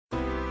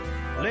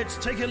Let's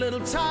take a little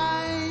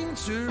time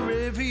to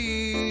reveal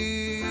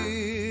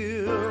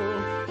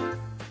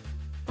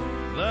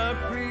the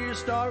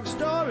prehistoric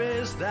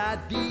stories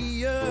that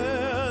the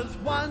earth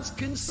once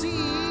concealed.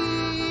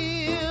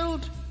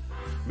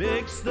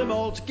 Mix them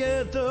all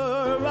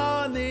together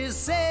on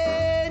this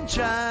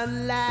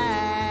ancient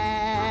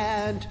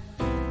land.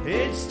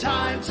 It's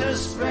time to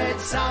spread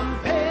some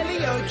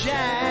Paleo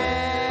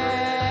Jam.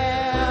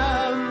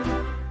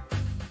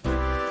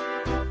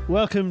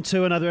 Welcome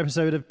to another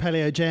episode of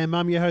Paleo Jam.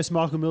 I'm your host,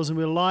 Michael Mills, and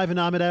we're live in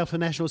Armidale for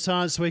National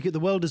Science Week at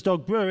the Welder's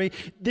Brewery.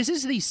 This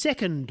is the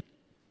second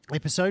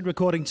episode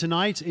recording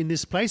tonight in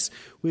this place.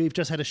 We've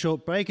just had a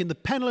short break, and the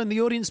panel and the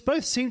audience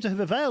both seem to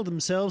have availed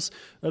themselves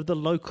of the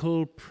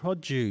local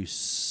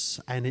produce,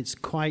 and it's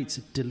quite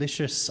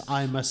delicious,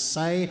 I must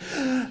say.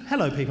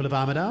 Hello, people of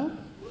Armidale.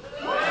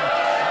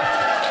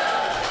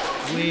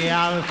 We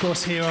are, of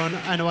course, here on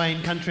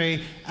Anaiwan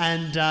country,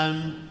 and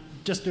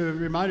just a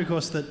reminder, of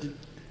course, that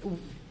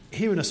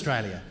here in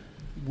Australia,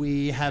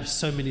 we have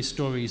so many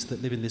stories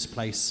that live in this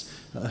place,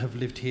 that have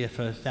lived here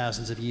for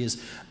thousands of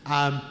years,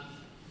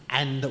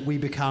 and that we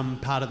become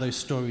part of those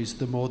stories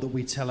the more that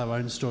we tell our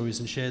own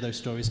stories and share those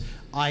stories.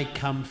 I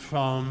come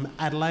from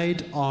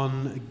Adelaide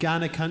on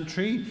Kaurna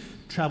country,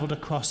 travelled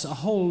across a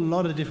whole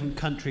lot of different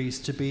countries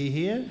to be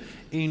here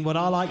in what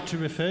I like to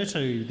refer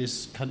to,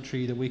 this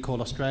country that we call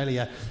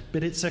Australia,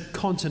 but it's a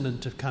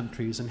continent of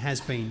countries and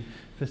has been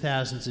for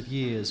thousands of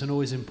years, and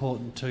always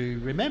important to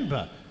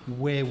remember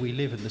where we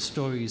live and the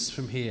stories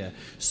from here.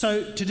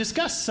 So to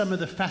discuss some of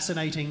the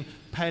fascinating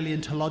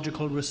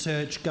paleontological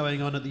research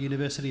going on at the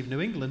University of New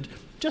England,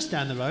 just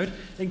down the road,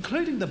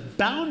 including the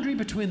boundary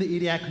between the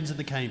Ediacarans and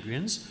the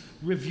Cambrians,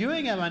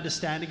 reviewing our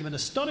understanding of an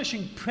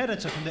astonishing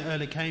predator from the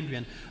early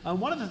Cambrian.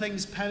 And one of the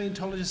things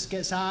paleontologists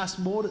gets asked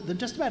more than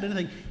just about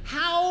anything,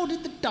 how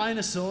did the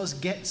dinosaurs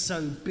get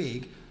so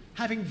big,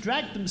 having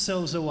dragged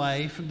themselves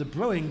away from the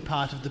brewing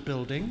part of the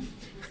building?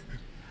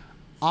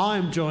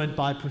 I'm joined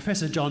by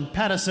Professor John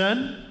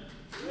Paterson.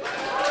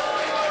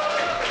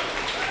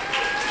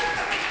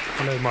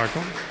 Hello,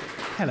 Michael.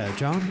 Hello,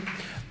 John.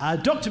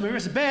 Dr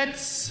Marissa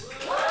Betts.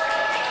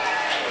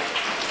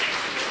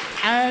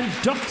 And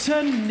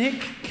Dr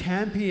Nic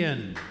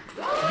Campione.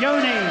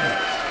 Yoni.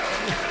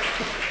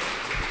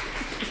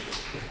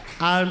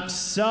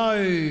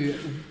 So,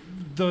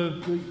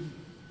 the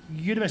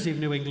University of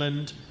New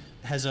England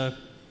has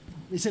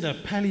is it a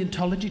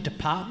paleontology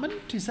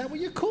department? Is that what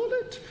you call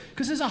it?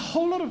 Because there's a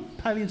whole lot of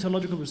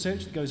paleontological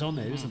research that goes on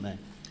there, isn't there?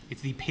 It's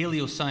the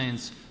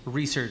Palaeoscience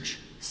Research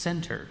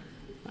Centre.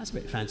 That's a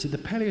bit fancy. The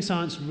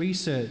Palaeoscience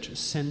Research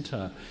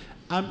Centre.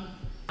 And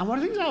one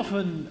of the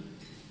things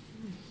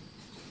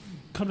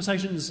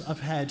conversations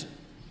I've had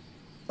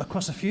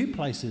across a few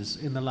places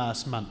in the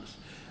last month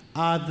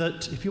are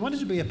that if you wanted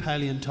to be a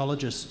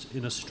paleontologist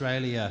in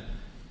Australia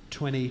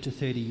 20 to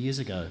 30 years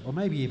ago, or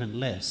maybe even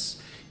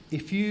less,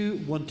 if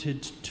you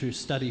wanted to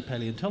study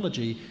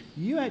paleontology,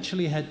 you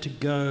actually had to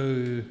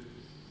go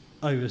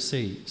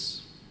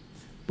overseas.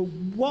 But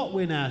what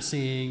we're now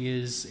seeing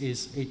is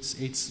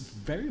it's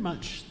very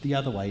much the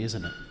other way,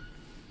 isn't it?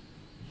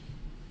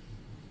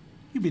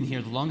 You've been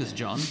here the longest,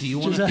 John. Do you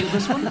want to do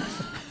this one?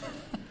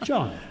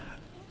 John?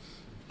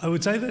 I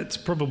would say that's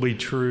probably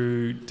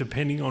true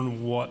depending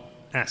on what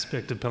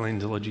aspect of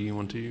paleontology you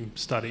want to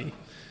study.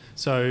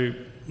 So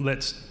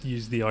let's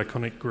use the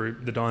iconic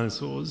group, the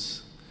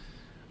dinosaurs.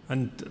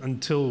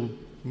 Until,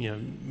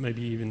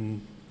 maybe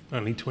even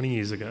only 20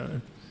 years ago,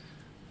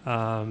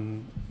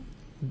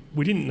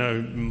 we didn't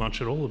know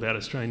much at all about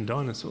Australian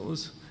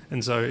dinosaurs.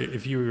 And so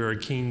if you were a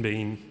keen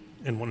bean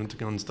and wanted to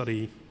go and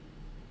study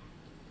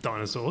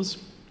dinosaurs,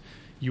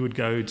 you would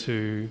go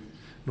to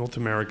North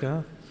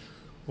America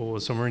or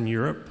somewhere in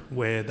Europe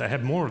where they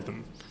have more of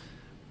them.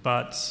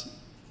 But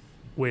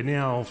we're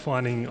now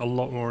finding a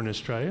lot more in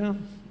Australia,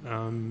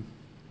 and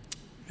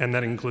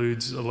that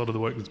includes a lot of the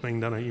work that's being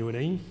done at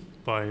UNE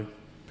by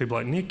people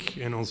like Nick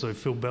and also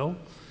Phil Bell.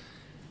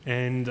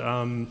 And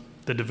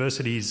the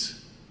diversity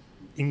is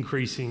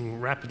increasing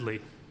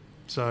rapidly.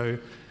 So,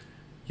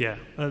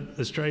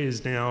 Australia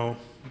is now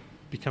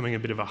becoming a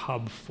bit of a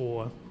hub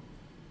for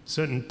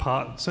certain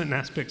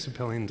aspects of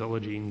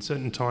paleontology in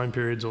certain time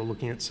periods, or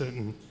looking at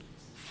certain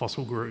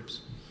fossil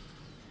groups.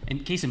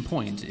 And case in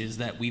point is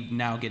that we're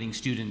now getting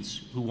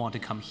students who want to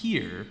come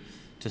here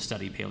to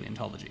study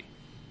paleontology.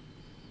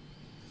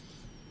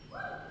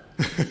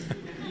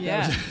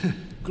 Yeah.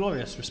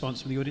 Glorious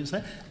response from the audience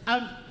there.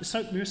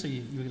 So, Marissa,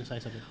 you were going to say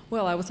something.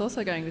 Well, I was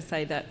also going to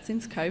say that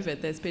since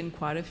COVID, there's been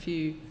quite a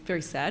few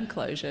very sad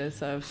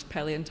closures of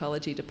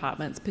paleontology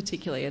departments,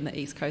 particularly in the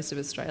east coast of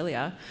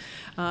Australia.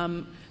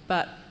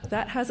 But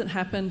that hasn't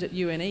happened at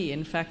UNE.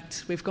 In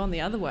fact, we've gone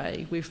the other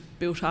way. We've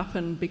built up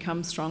and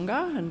become stronger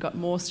and got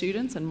more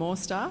students and more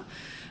staff.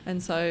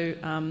 And so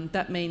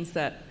that means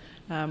that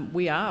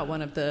we are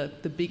one of the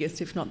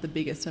biggest, if not the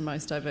biggest and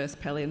most diverse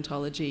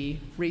paleontology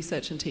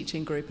research and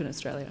teaching group in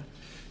Australia.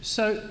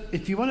 So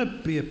if you want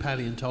to be a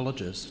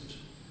paleontologist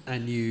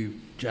and you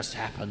just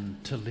happen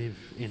to live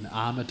in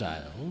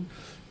Armidale,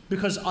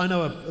 Because I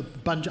know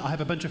I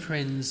have a bunch of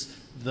friends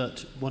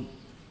that want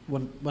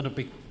to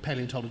be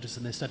paleontologists,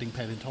 and they're studying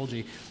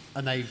paleontology,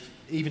 and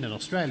even in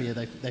Australia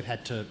they've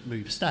had to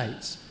move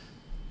states.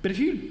 But if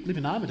you live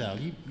in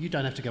Armidale, you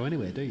don't have to go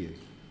anywhere, do you?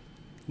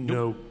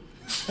 No.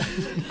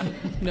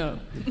 No.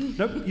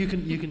 Nope.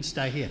 You can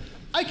stay here.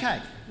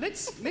 Okay.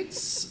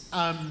 Let's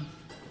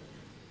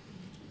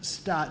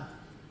start,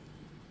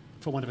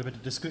 for want of a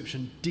better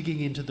description,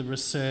 digging into the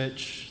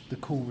research, the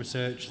cool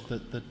research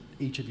that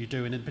each of you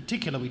do, and in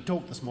particular, we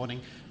talked this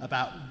morning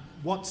about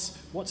what's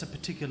a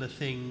particular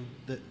thing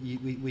that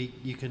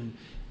you can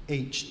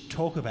each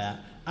talk about.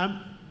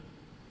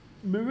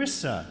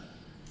 Marissa,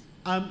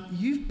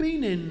 you've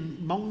been in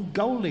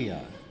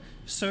Mongolia,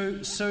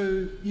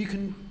 so you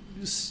can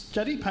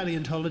study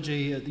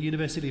paleontology at the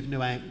University of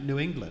New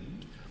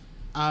England,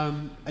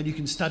 and you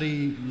can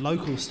study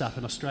local stuff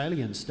and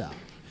Australian stuff,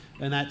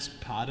 and that's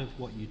part of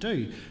what you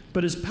do.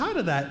 But as part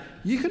of that,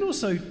 you can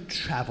also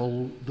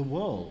travel the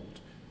world.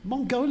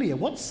 Mongolia,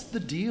 what's the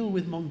deal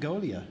with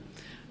Mongolia?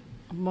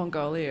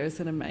 Mongolia is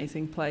an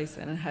amazing place,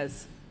 and it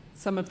has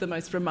some of the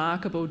most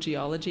remarkable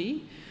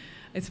geology.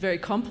 It's very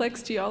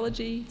complex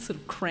geology, sort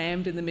of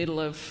crammed in the middle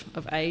of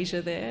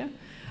Asia there.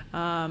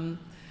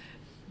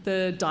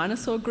 The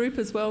dinosaur group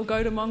as well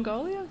go to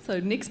Mongolia. So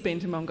Nic's been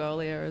to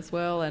Mongolia as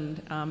well,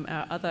 and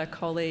our other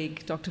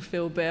colleague, Dr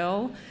Phil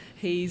Bell,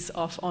 he's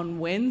off on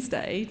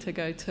Wednesday to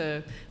go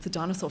to the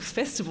dinosaur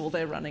festival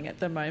they're running at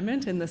the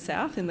moment in the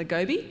south, in the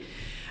Gobi.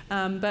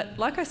 But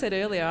like I said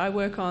earlier, I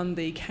work on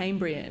the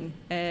Cambrian,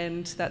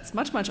 and that's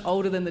much, much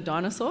older than the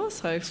dinosaurs,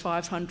 so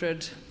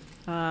 500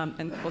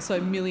 and also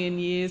million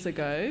years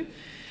ago.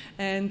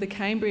 And the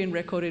Cambrian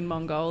record in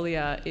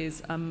Mongolia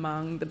is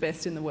among the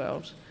best in the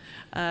world.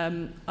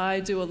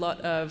 I do a lot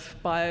of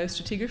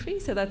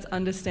biostratigraphy, so that's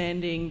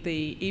understanding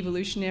the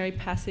evolutionary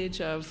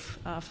passage of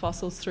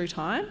fossils through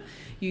time,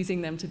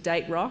 using them to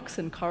date rocks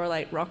and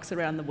correlate rocks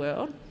around the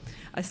world.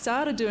 I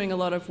started doing a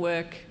lot of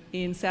work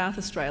in South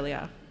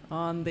Australia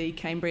on the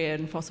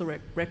Cambrian fossil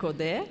record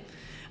there.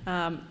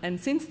 And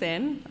since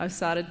then, I've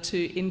started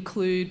to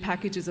include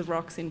packages of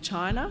rocks in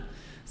China,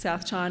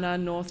 South China,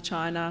 North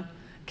China,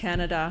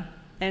 Canada,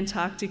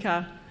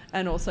 Antarctica,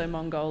 and also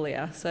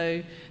Mongolia.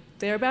 So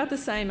they're about the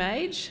same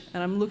age,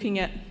 and I'm looking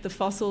at the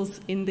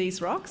fossils in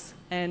these rocks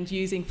and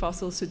using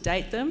fossils to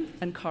date them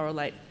and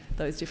correlate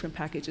those different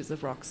packages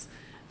of rocks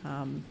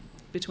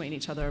between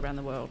each other around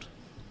the world.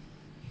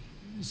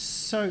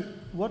 So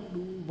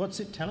what's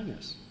it telling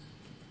us?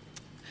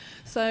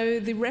 So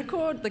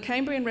the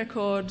Cambrian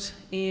record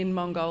in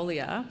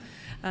Mongolia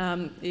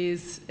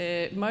is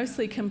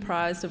mostly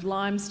comprised of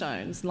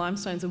limestones.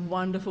 Limestones are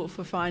wonderful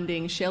for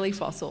finding shelly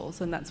fossils,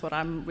 and that's what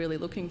I'm really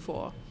looking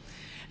for.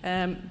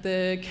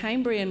 The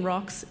Cambrian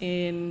rocks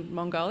in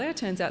Mongolia,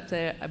 turns out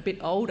they're a bit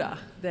older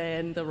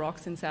than the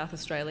rocks in South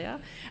Australia,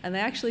 and they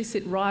actually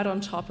sit right on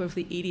top of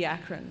the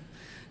Ediacaran.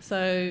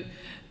 So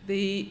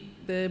the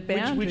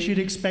boundary... Which you'd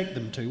expect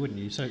them to, wouldn't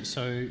you?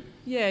 So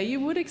yeah,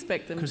 you would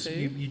expect them to. Because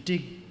you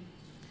dig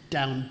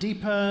down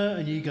deeper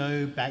and you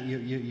go back,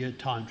 you're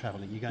time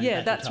travelling. You're going back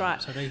in that's time.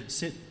 right. So they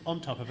sit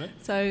on top of it.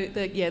 So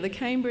the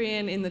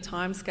Cambrian in the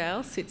time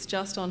scale sits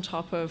just on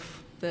top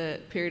of the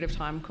period of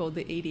time called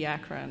the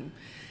Ediacaran.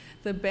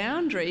 The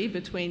boundary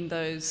between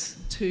those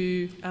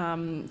two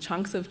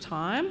chunks of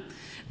time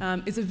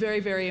is a very,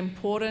 very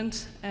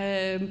important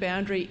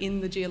boundary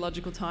in the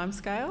geological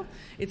timescale.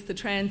 It's the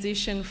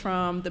transition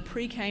from the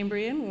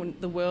pre-Cambrian, when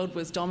the world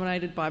was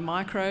dominated by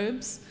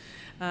microbes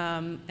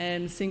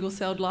and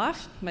single-celled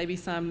life, maybe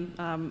some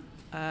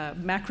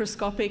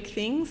macroscopic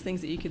things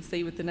that you could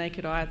see with the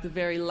naked eye at the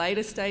very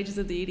later stages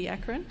of the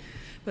Ediacaran.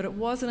 But it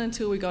wasn't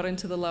until we got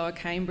into the lower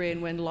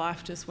Cambrian when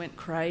life just went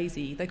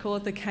crazy. They call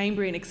it the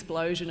Cambrian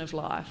explosion of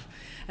life.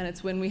 And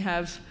it's when we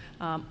have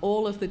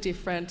all of the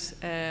different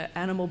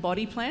animal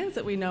body plans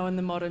that we know in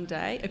the modern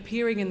day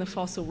appearing in the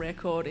fossil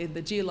record in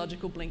the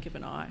geological blink of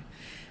an eye.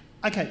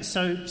 Okay,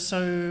 so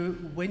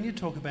when you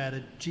talk about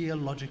a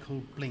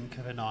geological blink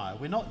of an eye,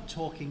 we're not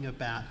talking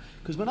about...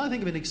 Because when I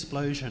think of an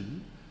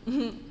explosion,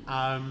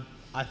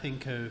 I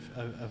think of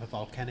a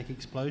volcanic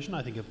explosion.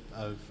 I think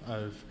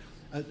of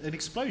an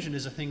explosion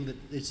is a thing that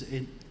it's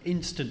an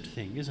instant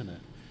thing, isn't it?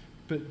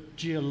 But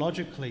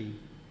geologically,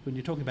 when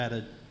you're talking about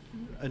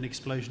an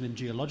explosion in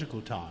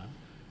geological time,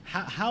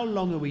 how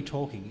long are we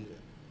talking?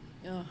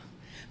 Oh,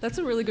 that's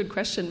a really good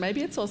question.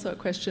 Maybe it's also a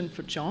question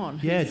for John.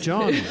 Yeah,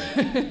 John.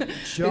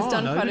 Who's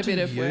done quite a bit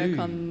of work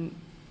on...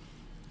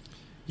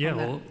 Yeah,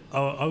 on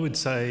well, I would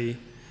say,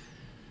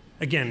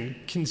 again,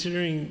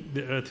 considering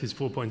the Earth is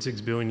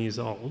 4.6 billion years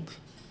old,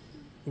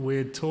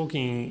 we're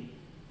talking,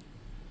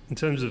 in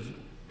terms of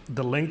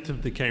the length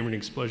of the Cambrian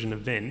explosion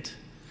event,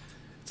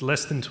 it's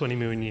less than 20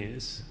 million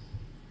years.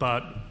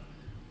 But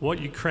what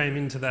you cram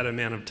into that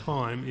amount of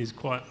time is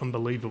quite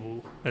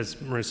unbelievable, as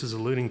Marissa's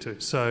alluding to.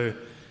 So,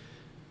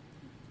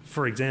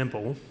 for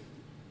example,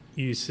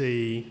 you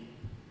see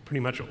pretty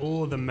much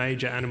all of the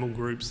major animal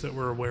groups that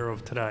we're aware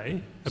of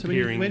today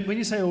appearing... When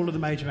you say all of the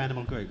major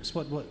animal groups,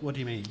 what do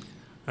you mean?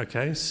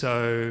 Okay,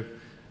 so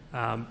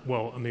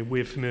Well, I mean,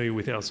 we're familiar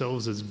with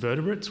ourselves as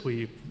vertebrates.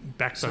 We're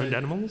backboned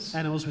animals.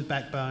 Animals with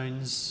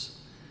backbones,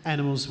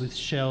 animals with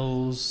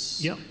shells.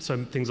 Yep.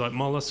 So things like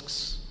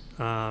mollusks,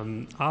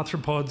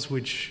 arthropods,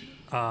 which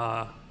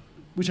are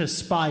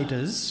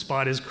spiders,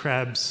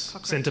 crabs,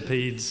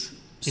 centipedes,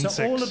 insects.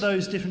 So all of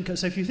those different...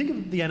 So if you think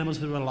of the animals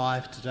that are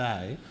alive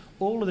today,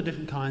 all of the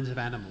different kinds of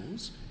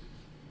animals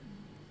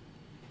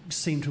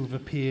seem to have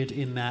appeared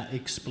in that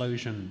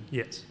explosion.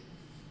 Yes.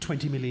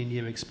 20 million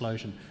year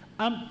explosion.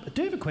 I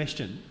do have a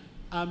question.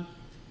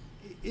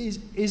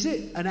 Is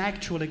it an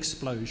actual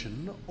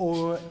explosion,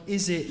 or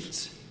is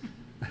it...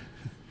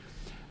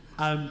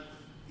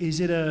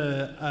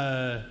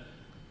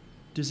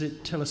 does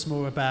it tell us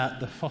more about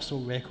the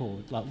fossil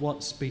record, like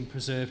what's been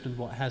preserved and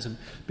what hasn't?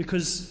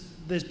 Because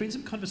there's been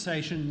some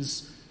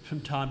conversations from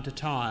time to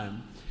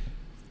time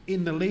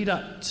in the lead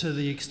up to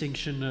the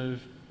extinction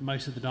of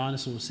most of the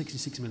dinosaurs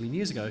 66 million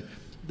years ago.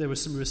 There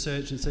was some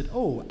research that said,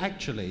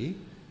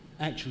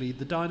 actually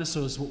the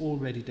dinosaurs were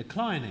already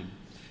declining.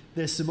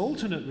 There's some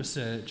alternate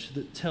research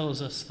that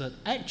tells us that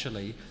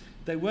actually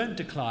they weren't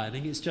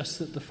declining, it's just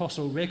that the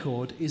fossil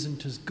record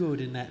isn't as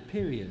good in that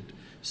period.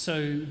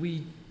 So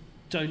we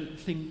don't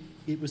think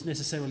it was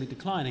necessarily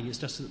declining, it's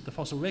just that the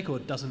fossil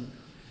record doesn't...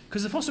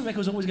 Because the fossil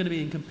record is always going to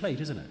be incomplete,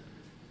 isn't it?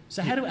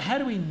 So how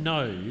do we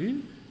know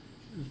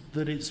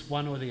that it's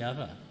one or the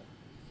other?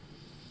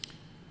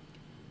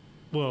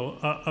 Well,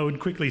 I would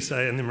quickly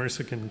say, and then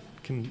Marissa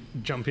can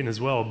jump in as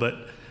well, but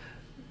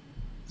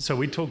so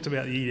we talked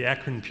about the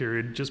Ediacaran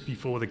period just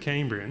before the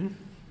Cambrian.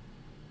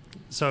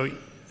 So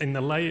in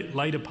the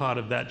later part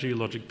of that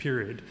geologic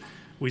period,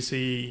 we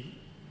see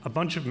a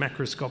bunch of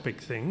macroscopic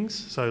things,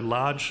 so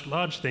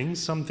large things,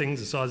 some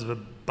things the size of a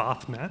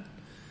bath mat,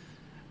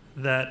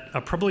 that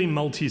are probably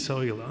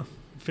multicellular,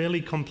 fairly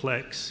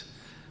complex,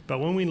 but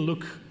when we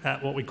look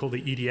at what we call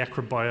the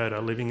Ediacara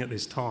biota living at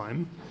this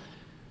time,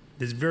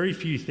 there's very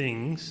few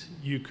things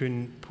you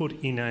can put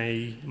in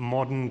a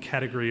modern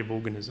category of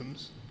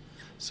organisms.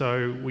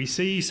 So we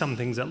see some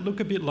things that look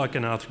a bit like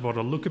an arthropod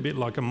or look a bit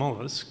like a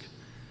mollusk,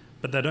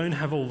 but they don't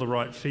have all the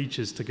right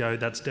features to go,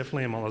 that's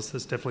definitely a mollusk,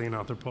 that's definitely an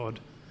arthropod,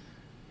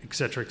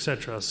 etc.,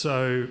 etc.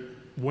 So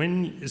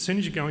as soon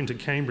as you go into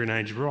Cambrian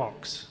age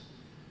rocks,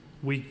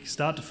 we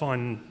start to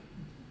find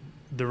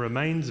the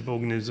remains of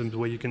organisms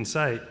where you can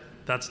say,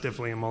 that's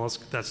definitely a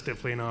mollusk, that's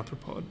definitely an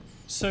arthropod.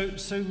 So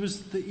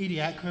was the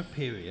Ediacara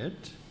period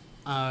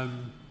a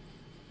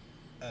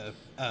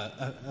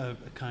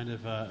kind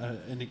of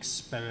an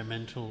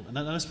experimental... And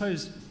I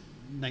suppose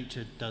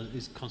nature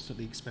is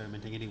constantly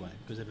experimenting anyway,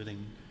 because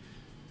everything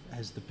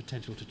has the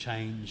potential to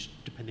change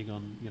depending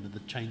on the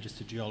changes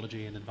to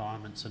geology and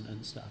environments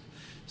and stuff.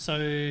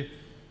 So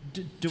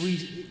do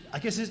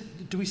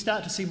we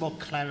start to see more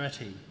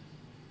clarity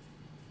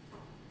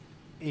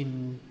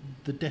in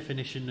the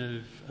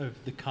definition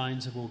of the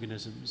kinds of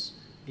organisms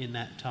in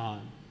that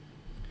time?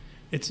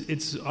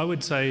 It's I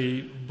would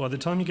say by the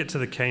time you get to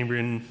the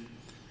Cambrian,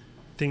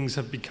 things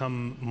have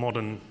become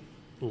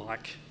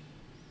modern-like.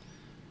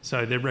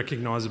 So they're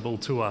recognisable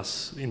to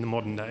us in the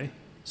modern day.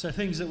 So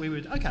things that we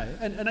would... Okay,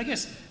 and I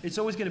guess it's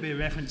always going to be a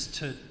reference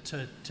to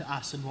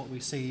us and what we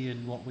see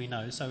and what we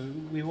know. So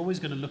we're always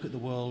going to look at the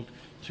world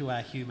through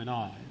our human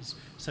eyes.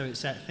 So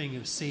it's that thing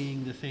of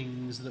seeing the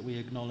things that we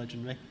acknowledge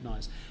and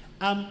recognise.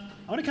 I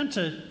want to come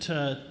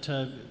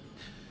to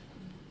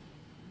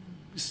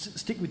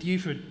stick with you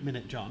for a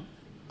minute, John,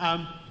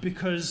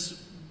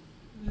 because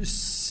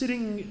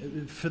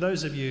sitting, for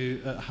those of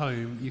you at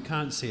home, you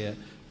can't see it,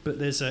 but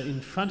there's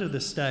in front of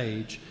the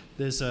stage,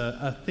 there's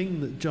a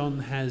thing that John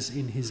has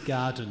in his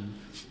garden,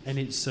 and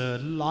it's a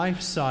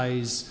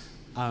life-size.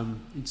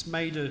 It's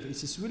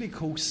this really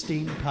cool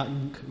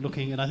steampunk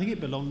looking, and I think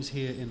it belongs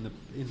here in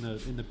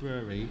the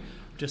brewery.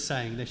 Just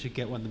saying, they should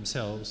get one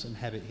themselves and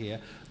have it here.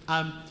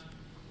 An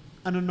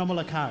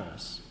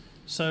Anomalocaris.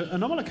 So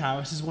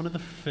Anomalocaris is one of the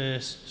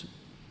first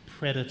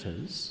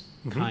predators,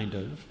 kind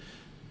of.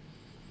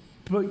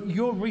 But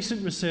your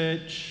recent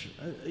research,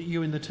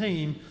 you and the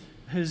team,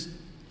 has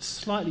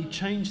slightly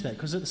changed that,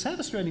 because at the South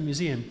Australian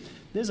Museum,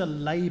 there's a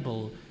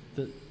label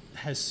that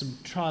has some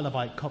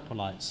trilobite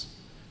coprolites.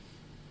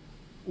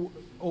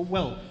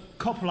 Or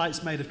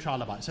coprolites made of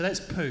trilobites. So that's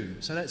poo.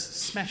 So that's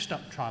smashed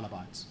up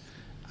trilobites.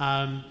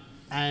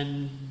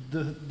 And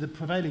the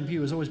prevailing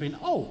view has always been,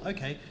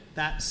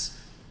 that's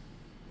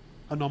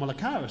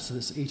Anomalocaris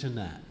that's eaten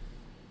that.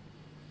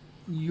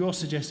 You're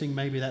suggesting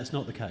maybe that's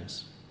not the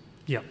case.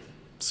 Yep.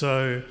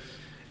 So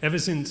ever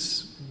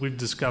since we've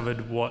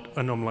discovered what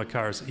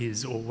Anomalocaris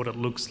is, or what it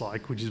looks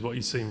like, which is what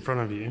you see in front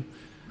of you,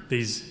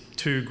 these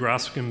two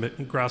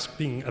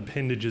grasping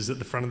appendages at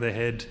the front of the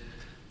head,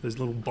 there's a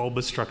little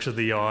bulbous structure of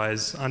the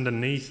eyes.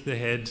 Underneath the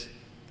head,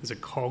 there's a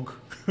cog,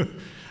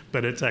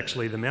 but it's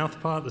actually the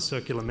mouth part, the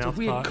circular mouth part.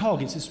 It's a weird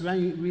cog. It's this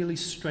really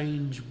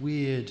strange,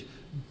 weird...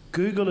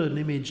 Google an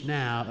image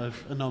now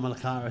of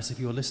Anomalocaris if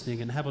you're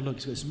listening and have a look.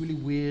 It's got this really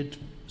weird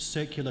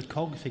circular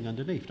cog thing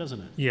underneath, doesn't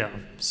it? Yeah.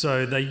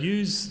 So they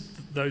use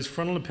those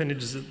frontal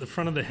appendages at the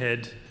front of the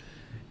head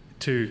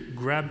to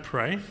grab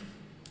prey,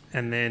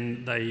 and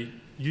then they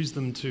use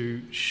them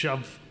to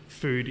shove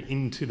food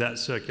into that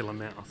circular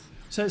mouth.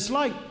 So it's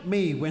like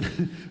me when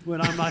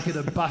I'm like at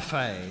a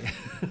buffet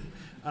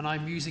and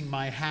I'm using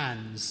my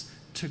hands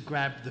to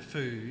grab the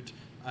food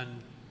and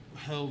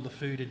hurl the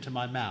food into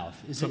my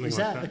mouth. Is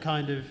that the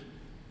kind of...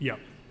 Yep.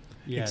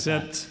 Yeah,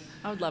 Except...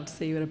 I would love to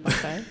see you at a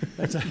buffet.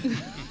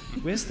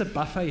 Where's the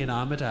buffet in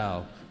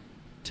Armidale?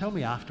 Tell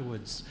me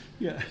afterwards.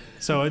 Yeah.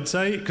 So I'd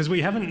say, because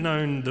we haven't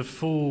known the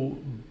full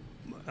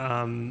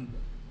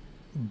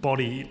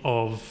body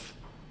of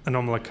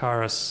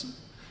Anomalocaris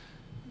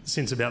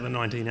since about the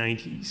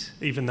 1980s,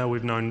 even though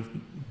we've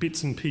known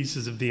bits and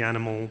pieces of the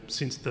animal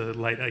since the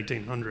late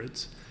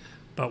 1800s.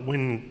 But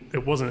when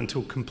it wasn't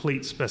until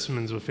complete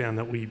specimens were found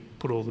that we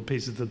put all the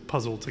pieces of the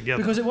puzzle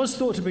together. Because it was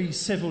thought to be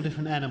several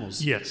different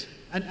animals. Yes.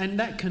 And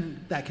that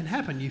can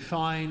happen. You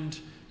find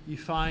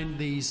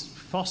these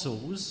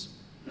fossils,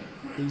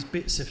 these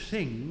bits of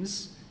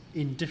things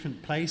in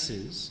different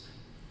places,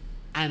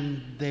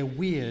 and they're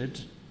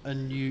weird,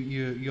 and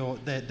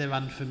they're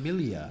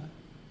unfamiliar,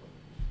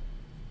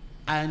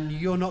 and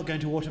you're not going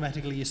to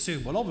automatically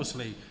assume, well,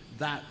 obviously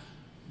that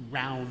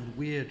round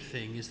weird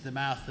thing is the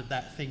mouth of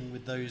that thing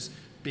with those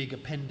big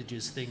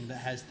appendages thing that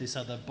has this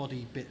other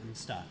body bit and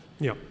stuff.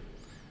 Yeah.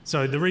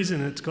 So the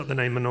reason it's got the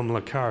name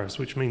Anomalocaris,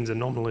 which means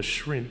anomalous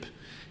shrimp,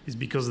 is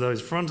because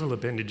those frontal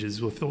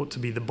appendages were thought to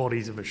be the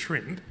bodies of a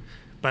shrimp,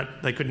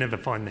 but they could never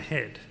find the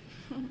head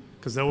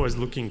because they're always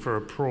looking for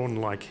a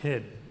prawn-like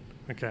head,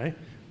 okay?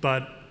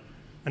 But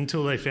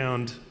until they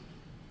found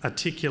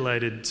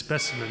articulated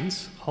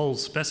specimens, whole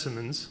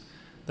specimens,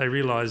 they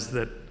realised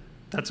that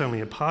that's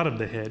only a part of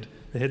the head.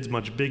 The head's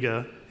much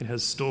bigger, it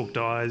has stalked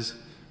eyes,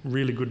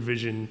 really good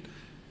vision,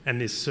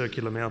 and this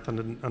circular mouth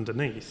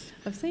underneath.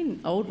 I've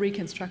seen old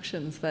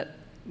reconstructions that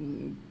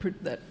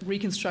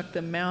reconstruct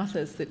the mouth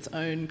as its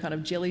own kind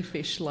of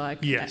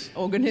jellyfish-like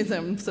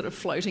organism sort of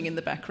floating in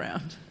the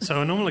background. So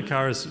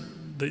Anomalocaris,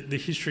 the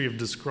history of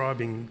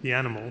describing the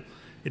animal,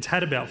 it's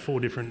had about 4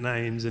 different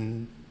names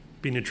and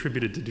been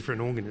attributed to different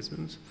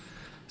organisms.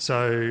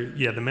 So,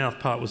 yeah, the mouth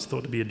part was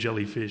thought to be a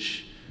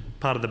jellyfish,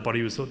 part of the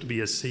body was thought to be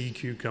a sea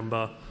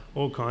cucumber,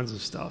 all kinds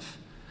of stuff.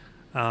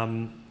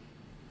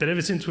 But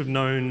ever since we've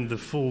known the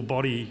full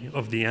body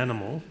of the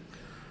animal,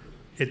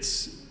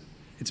 it's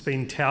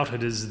been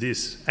touted as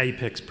this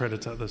apex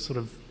predator, the sort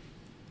of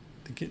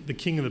the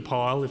king of the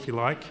pile, if you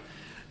like,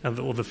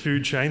 or the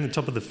food chain, the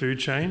top of the food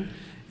chain.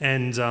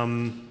 And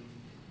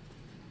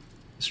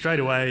straight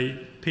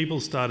away, people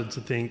started to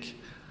think,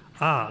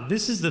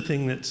 this is the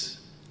thing that's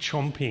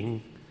chomping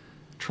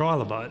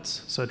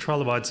trilobites. So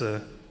trilobites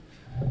are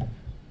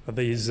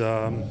these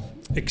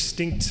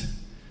extinct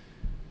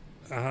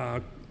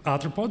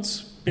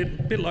arthropods,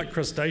 bit like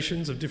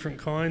crustaceans of different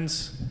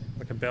kinds,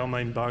 like a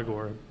balmain bug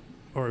or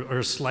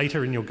a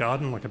slater in your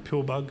garden, like a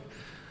pill bug.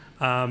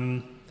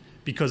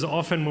 Because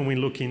often when we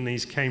look in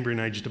these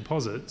Cambrian age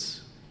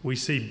deposits, we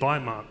see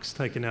bite marks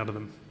taken out of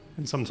them.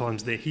 And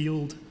sometimes they're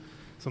healed,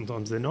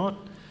 sometimes they're not.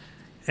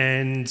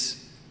 And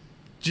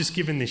just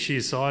given the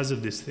sheer size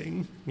of this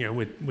thing,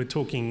 we're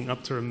talking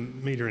up to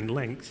 1 metre in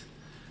length,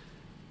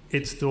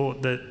 it's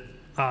thought that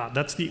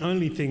that's the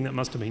only thing that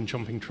must have been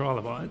chomping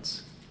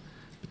trilobites.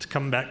 But to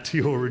come back to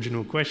your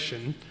original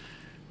question,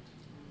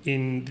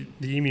 in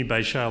the Emu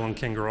Bay Shale on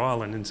Kangaroo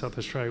Island in South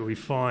Australia, we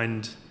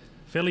find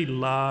fairly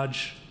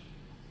large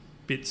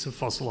bits of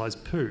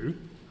fossilised poo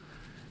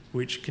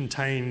which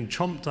contain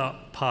chomped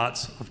up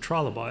parts of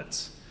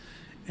trilobites.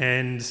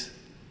 And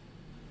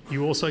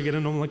you also get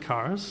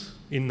Anomalocaris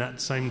in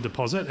that same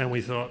deposit, and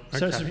we thought, okay.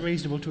 So it's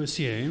reasonable to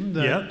assume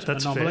that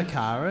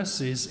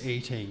Anomalocaris is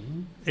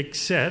eating...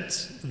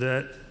 Except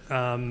that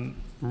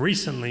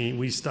recently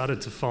we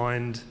started to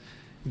find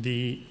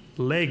the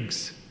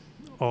legs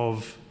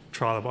of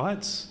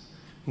trilobites,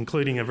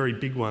 including a very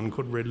big one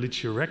called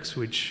Redlichia rex,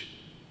 which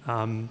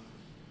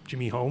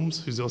Jimmy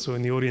Holmes, who's also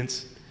in the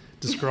audience,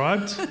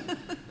 described.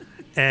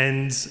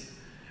 And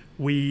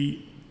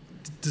we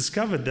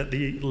discovered that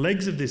the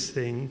legs of this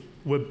thing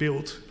were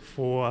built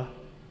for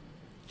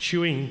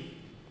chewing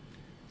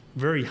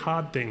very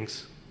hard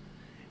things.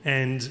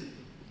 And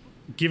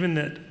given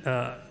that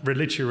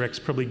Redlichia rex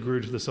probably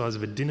grew to the size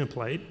of a dinner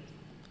plate,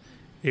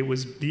 it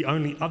was the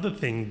only other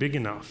thing big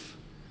enough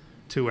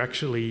to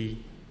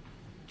actually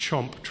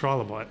chomp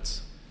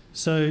trilobites.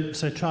 So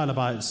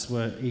trilobites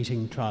were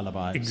eating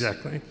trilobites?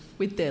 Exactly.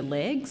 With their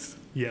legs?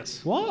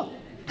 Yes. What?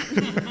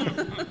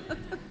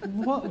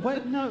 What?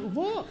 Wait, no,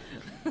 what?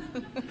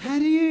 How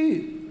do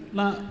you...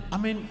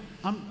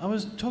 I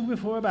was talking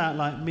before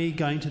about me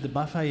going to the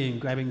buffet and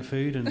grabbing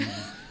food and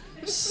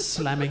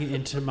slamming it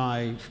into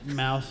my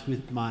mouth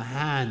with my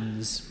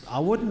hands. I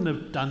wouldn't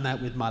have done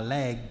that with my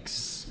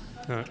legs.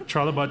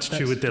 Trilobites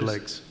chew with their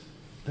legs.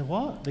 The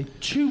what? They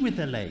chew with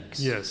their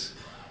legs? Yes.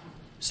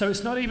 So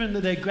it's not even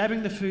that they're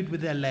grabbing the food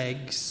with their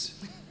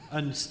legs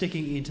and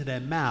sticking it into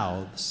their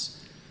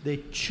mouths. They're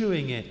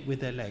chewing it with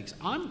their legs.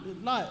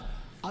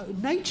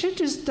 Nature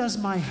just does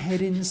my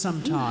head in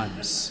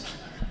sometimes.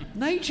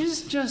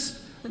 Nature's just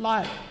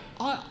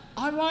I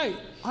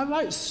I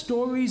write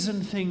stories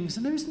and things,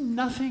 and there is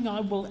nothing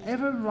I will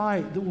ever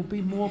write that will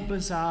be more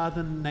bizarre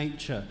than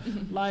nature.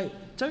 Like,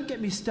 don't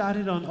get me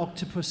started on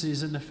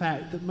octopuses and the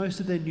fact that most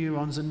of their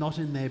neurons are not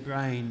in their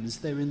brains,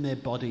 they're in their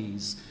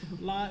bodies.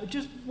 Like,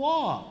 just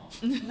what?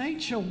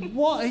 Nature,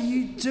 what are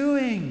you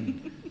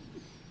doing?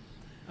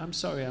 I'm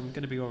sorry, I'm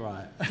going to be all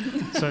right.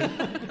 So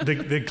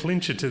the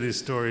clincher to this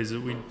story is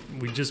that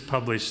we just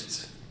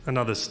published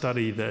another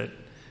study that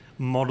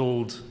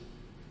modelled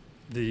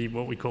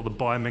what we call the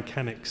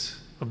biomechanics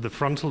of the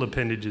frontal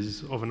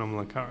appendages of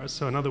Anomalocaris.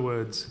 So in other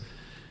words,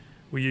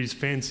 we use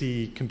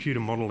fancy computer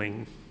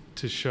modelling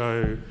to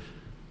show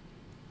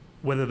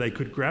whether they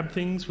could grab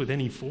things with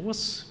any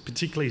force,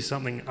 particularly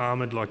something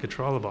armoured like a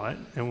trilobite,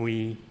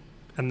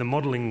 and the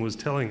modelling was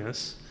telling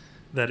us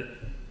that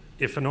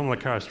if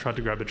Anomalocaris tried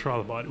to grab a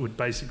trilobite, it would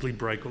basically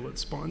break all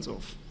its spines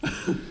off.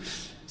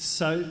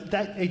 So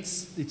that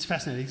it's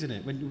fascinating, isn't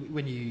it?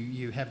 When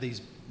you have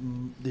these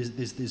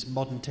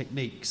modern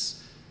techniques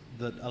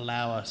that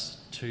allow us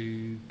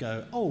to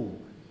go, oh,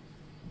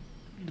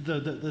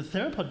 the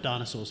theropod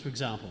dinosaurs, for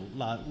example,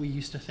 like we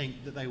used to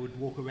think that they would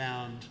walk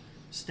around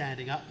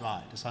standing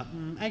upright. It's like,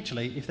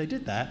 actually, if they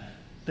did that,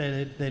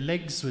 their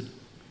legs would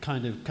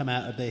kind of come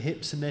out of their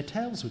hips and their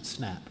tails would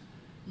snap.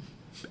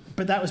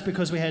 But that was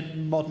because we had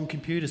modern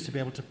computers to be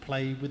able to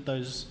play with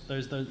those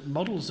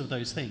models of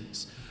those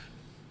things.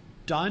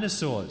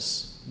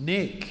 Dinosaurs,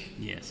 Nick.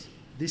 Yes.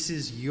 This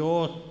is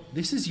your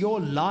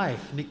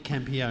life, Nic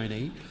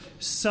Campione.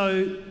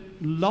 So,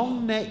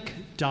 long neck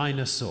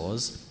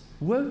dinosaurs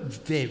were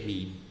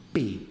very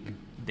big.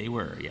 They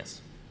were, yes.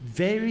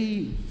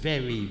 Very,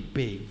 very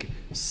big.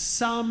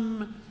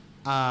 Some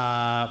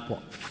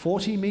are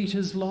 40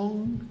 meters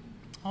long?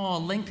 Oh,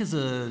 length is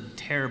a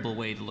terrible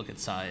way to look at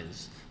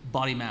size.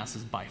 Body mass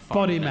is by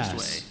far the best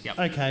way.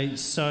 Yep. Okay,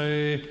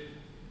 so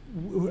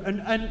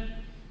and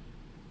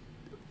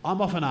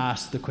I'm often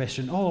asked the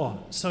question,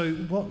 so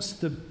what's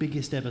the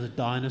biggest ever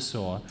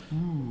dinosaur?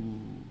 Ooh,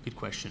 good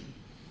question.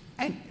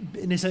 And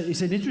it's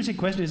an interesting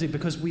question, isn't it?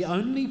 Because we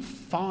only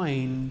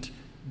find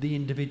the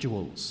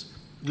individuals.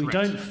 We Correct.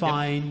 don't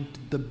find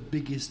the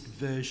biggest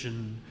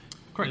version.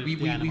 Correct. Of the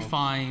We animal.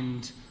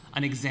 find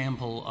an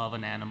example of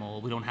an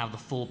animal. We don't have the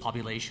full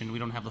population. We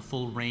don't have the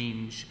full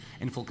range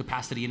and full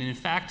capacity. And in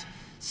fact,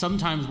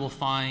 sometimes we'll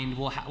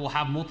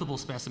have multiple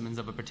specimens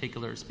of a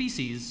particular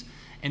species,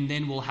 and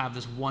then we'll have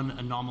this one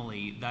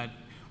anomaly that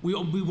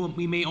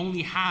we may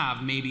only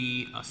have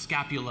maybe a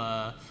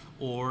scapula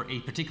or a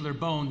particular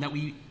bone that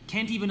we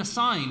can't even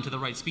assign to the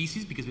right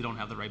species because we don't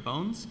have the right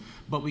bones,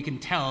 but we can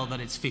tell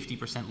that it's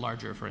 50%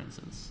 larger, for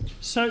instance.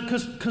 So,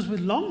 because with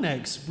long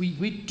necks,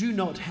 we do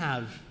not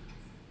have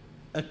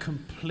a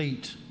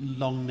complete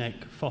long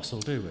neck fossil,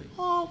 do we?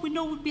 Oh,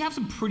 we have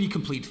some pretty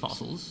complete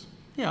fossils.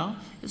 Yeah.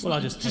 It's Well, not,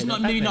 I just just take not,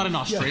 that back maybe then. not in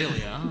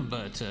Australia,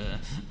 but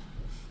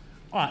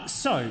All right.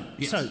 So,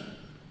 Yes.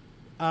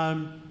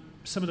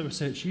 some of the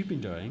research you've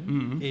been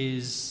doing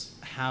is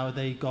how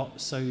they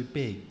got so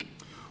big,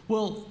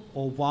 well,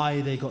 or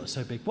why they got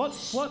so big.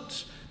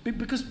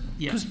 Because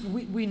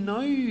we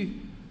know.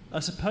 I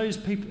suppose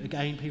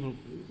people.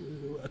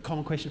 A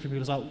common question for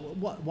people is like,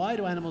 why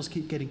do animals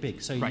keep getting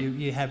big? So Right.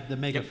 you have the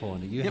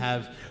megafauna. You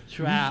have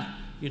throughout.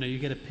 You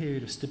get a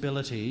period of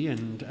stability,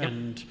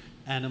 and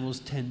animals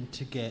tend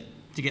to get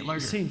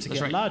larger. Seem to That's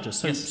get right. larger.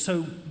 So, Yes.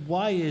 so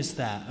why is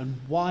that, and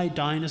why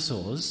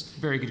dinosaurs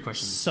Very good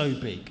question. so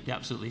big? Yeah,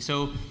 absolutely.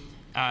 So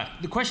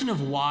the question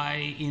of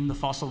why in the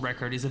fossil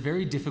record is a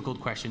very difficult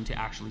question to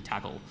actually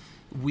tackle.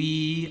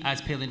 We,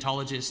 as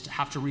paleontologists,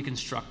 have to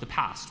reconstruct the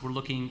past. We're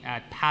looking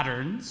at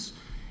patterns,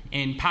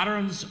 and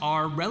patterns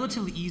are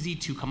relatively easy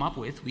to come up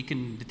with. We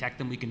can detect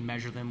them, we can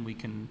measure them, we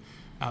can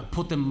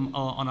put them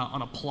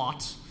on a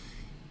plot,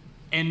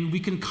 and we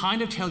can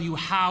kind of tell you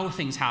how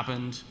things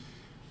happened.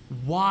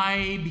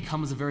 Why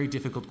becomes a very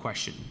difficult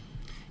question.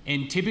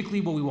 And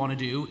typically what we want to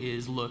do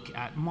is look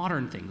at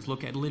modern things,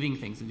 look at living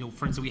things. And,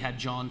 for instance, we had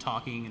John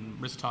talking and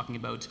Marissa talking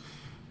about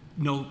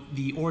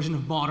the origin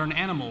of modern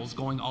animals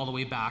going all the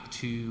way back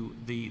to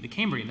the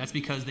Cambrian. That's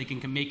because they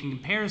can make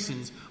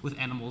comparisons with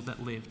animals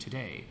that live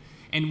today.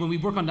 And when we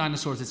work on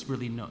dinosaurs, it's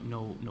really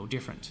no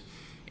different.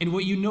 And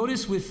what you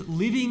notice with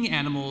living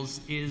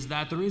animals is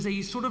that there is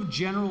a sort of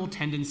general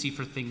tendency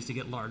for things to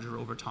get larger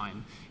over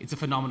time. It's a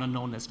phenomenon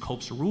known as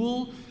Cope's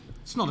rule.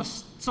 It's not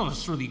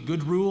a really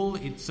good rule.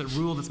 It's a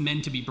rule that's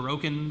meant to be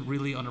broken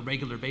really on a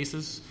regular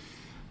basis.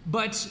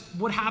 But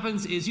what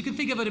happens is you can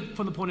think of it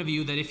from the point of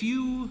view that if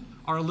you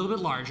are a little bit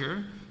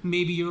larger,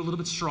 maybe you're a little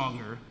bit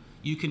stronger,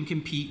 you can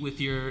compete with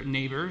your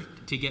neighbor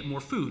to get more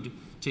food,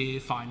 to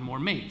find more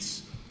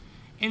mates.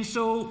 And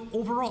so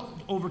overall,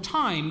 over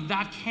time,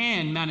 that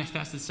can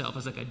manifest itself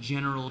as like a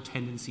general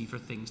tendency for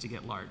things to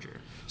get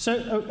larger.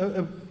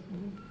 So,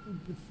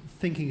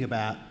 thinking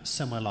about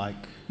somewhere like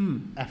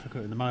Africa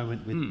at the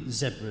moment with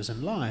zebras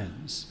and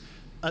lions,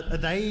 are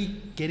they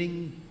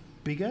getting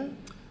bigger?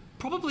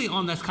 Probably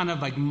on this kind of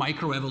like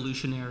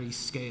microevolutionary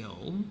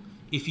scale,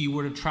 if you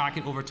were to track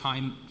it over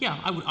time,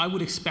 I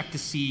would expect to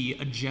see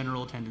a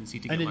general tendency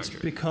to get larger. And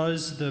it's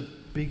because the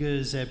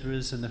bigger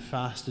zebras and the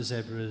faster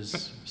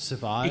zebras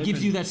survive. It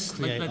gives you that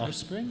create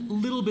offspring. A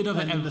little bit of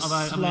an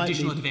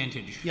additional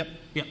advantage. Yep.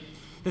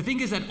 The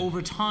thing is that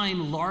over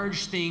time,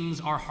 large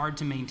things are hard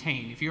to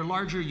maintain. If you're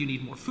larger, you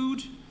need more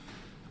food.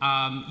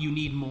 You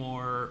need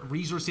more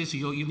resources, so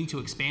you need to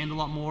expand a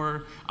lot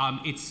more.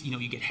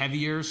 You get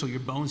heavier, so your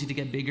bones need to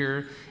get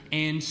bigger,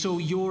 and so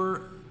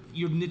your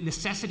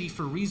necessity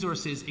for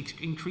resources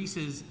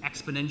increases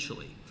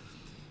exponentially.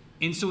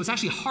 And so it's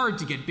actually hard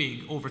to get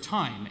big over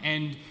time.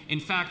 And in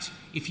fact,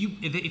 if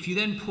you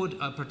then put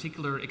a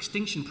particular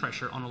extinction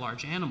pressure on a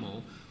large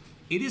animal,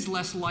 it is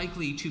less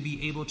likely to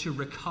be able to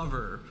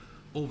recover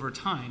over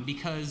time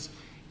because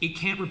it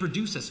can't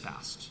reproduce as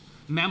fast.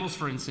 Mammals,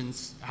 for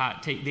instance,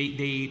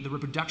 the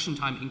reproduction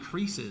time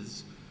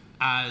increases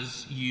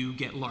as you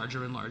get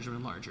larger and larger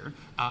and larger.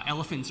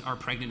 Elephants are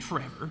pregnant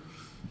forever.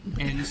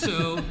 And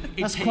so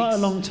That's quite a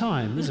long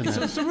time, isn't it?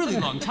 It's a really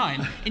long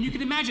time. And you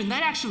can imagine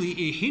that actually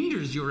it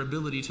hinders your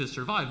ability to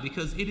survive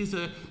because it is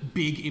a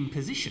big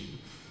imposition.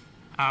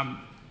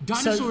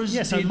 Dinosaurs...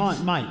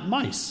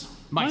 Mice.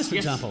 Mice, for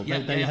example,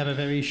 they have a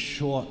very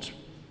short...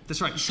 That's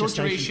right, short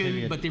duration,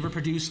 period. but they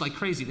reproduce like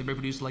crazy. They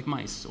reproduce like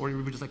mice, or they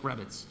reproduce like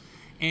rabbits.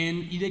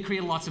 And they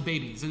create lots of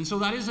babies. And so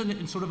that is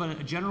sort of a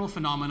general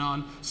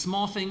phenomenon.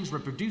 Small things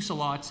reproduce a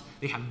lot.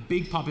 They have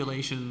big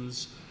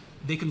populations.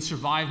 They can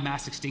survive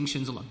mass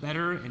extinctions a lot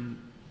better. And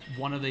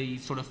one of the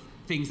sort of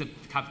things that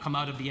have come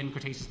out of the end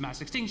Cretaceous mass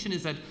extinction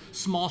is that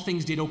small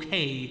things did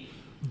okay,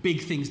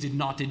 big things did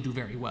do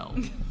very well.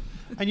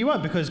 And you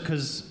won't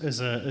because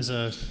as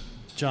a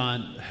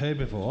giant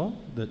herbivore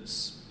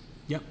that's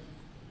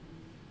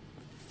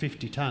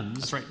 50 tons,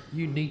 that's right.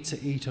 You need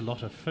to eat a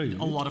lot of food.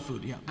 A lot of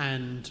food, yeah.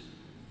 And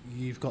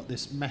you've got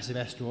this massive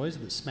asteroid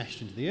that's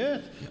smashed into the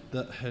Earth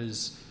that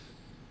has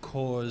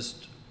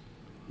caused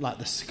like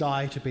the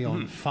sky to be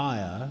on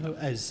fire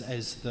as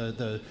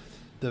the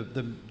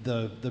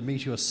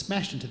meteor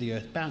smashed into the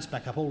Earth, bounced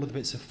back up, all of the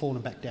bits have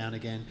fallen back down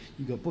again.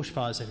 You've got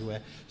bushfires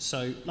everywhere.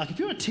 So, like, if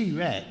you're a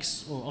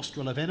T-Rex or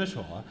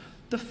Australopithecus,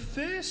 the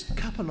first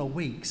couple of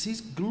weeks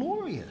is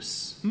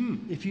glorious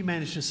if you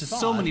manage to survive.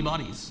 So many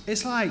bodies.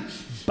 It's like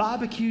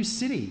Barbecue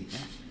City.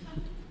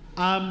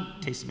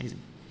 Tastes amazing.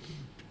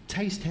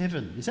 Taste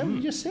heaven. Is that what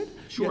you just said?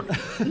 Sure.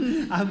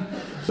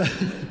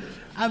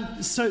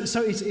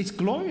 So it's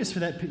glorious for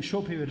that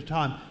short period of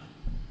time,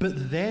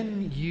 but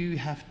then you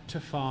have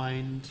to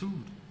find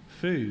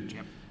food.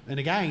 Yep. And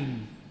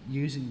again,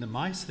 using the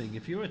mice thing,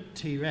 if you're a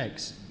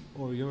T-Rex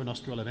or you're an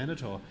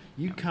Australopithecus,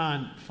 you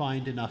can't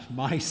find enough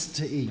mice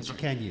to eat,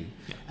 can you?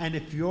 Yep. And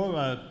if you're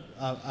a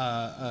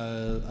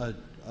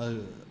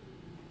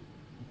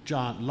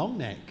giant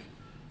longneck,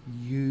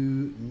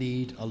 you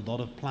need a lot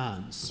of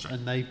plants,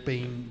 and they've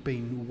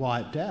been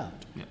wiped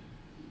out.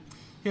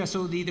 Yeah,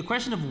 so the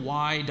question of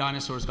why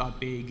dinosaurs got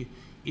big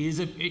is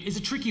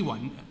a tricky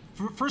one.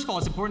 First of all,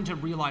 it's important to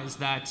realize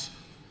that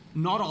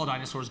not all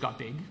dinosaurs got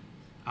big.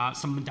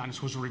 Some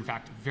dinosaurs were, in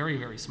fact, very,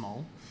 very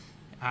small.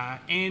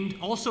 And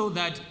also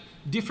that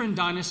different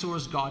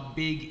dinosaurs got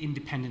big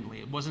independently.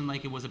 It wasn't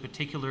like it was a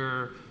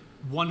particular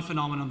one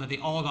phenomenon that they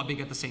all got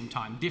big at the same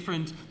time.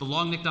 The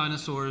long-necked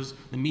dinosaurs,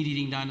 the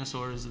meat-eating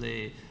dinosaurs,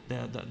 the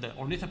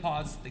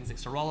ornithopods, things like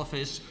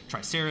Saurolophus,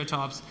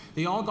 Triceratops,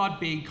 they all got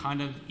big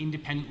kind of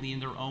independently in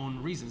their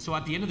own reasons. So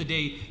at the end of the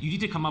day, you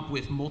need to come up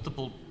with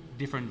multiple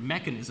different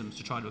mechanisms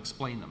to try to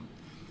explain them.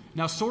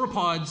 Now,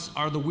 sauropods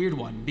are the weird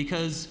one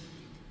because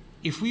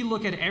if we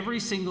look at every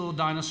single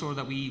dinosaur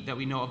that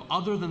we know of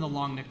other than the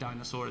long-necked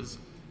dinosaurs,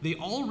 they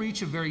all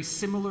reach a very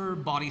similar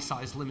body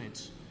size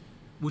limit,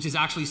 which is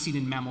actually seen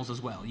in mammals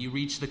as well. You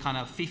reach the kind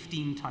of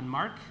 15-ton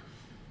mark,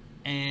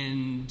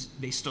 and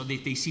they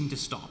seem to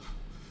stop.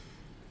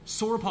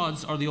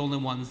 Sauropods are the only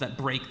ones that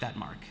break that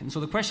mark. And so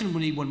the question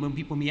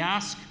when we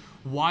ask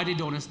why did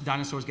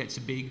dinosaurs get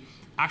so big,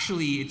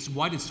 actually it's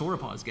why did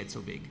sauropods get so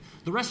big?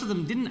 The rest of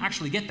them didn't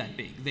actually get that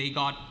big. They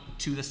got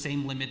to the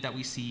same limit that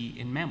we see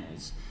in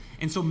mammals.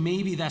 And so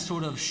maybe that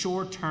sort of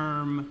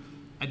short-term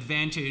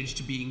advantage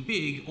to being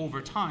big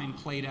over time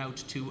played out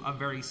to a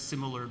very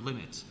similar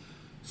limit.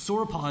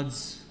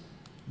 Sauropods,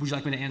 would you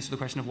like me to answer the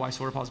question of why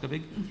sauropods got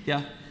big?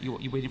 Yeah? You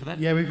waiting for that?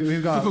 Yeah,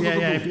 we've got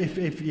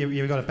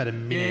we've got about a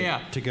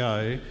minute to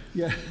go.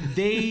 Yeah.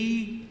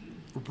 They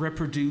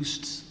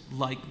reproduced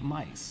like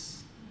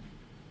mice.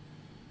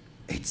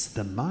 It's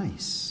the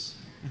mice.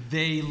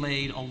 They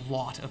laid a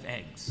lot of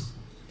eggs.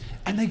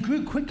 And they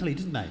grew quickly,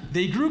 didn't they?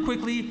 They grew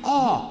quickly.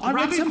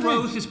 Rapid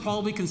growth is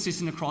probably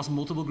consistent across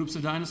multiple groups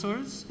of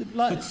dinosaurs.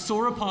 But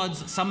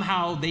sauropods,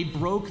 somehow, they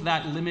broke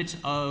that limit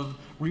of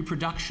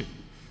reproduction.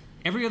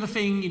 Every other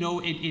thing,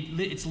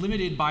 it's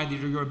limited by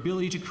your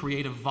ability to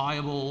create a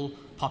viable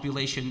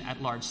population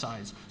at large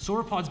size.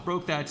 Sauropods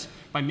broke that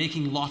by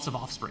making lots of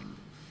offspring.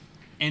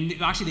 And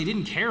actually, they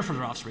didn't care for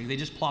their offspring. They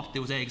just plopped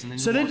those eggs and then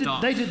walked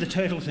off. They did the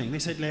turtle thing. They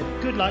said,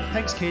 good luck,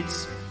 thanks,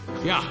 kids.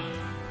 Yeah.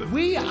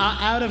 We are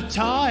out of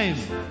time.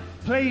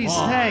 Please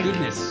thank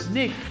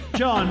Nic,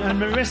 John, and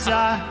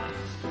Marissa.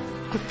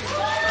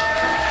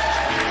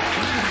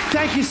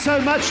 Thank you so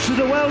much to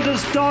the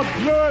Welder's Dog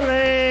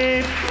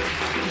Brewery.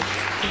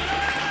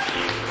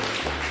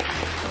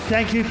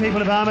 Thank you,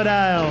 people of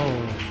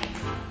Armidale.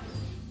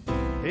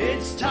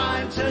 It's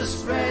time to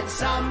spread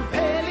some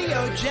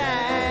Paleo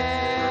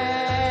Jam.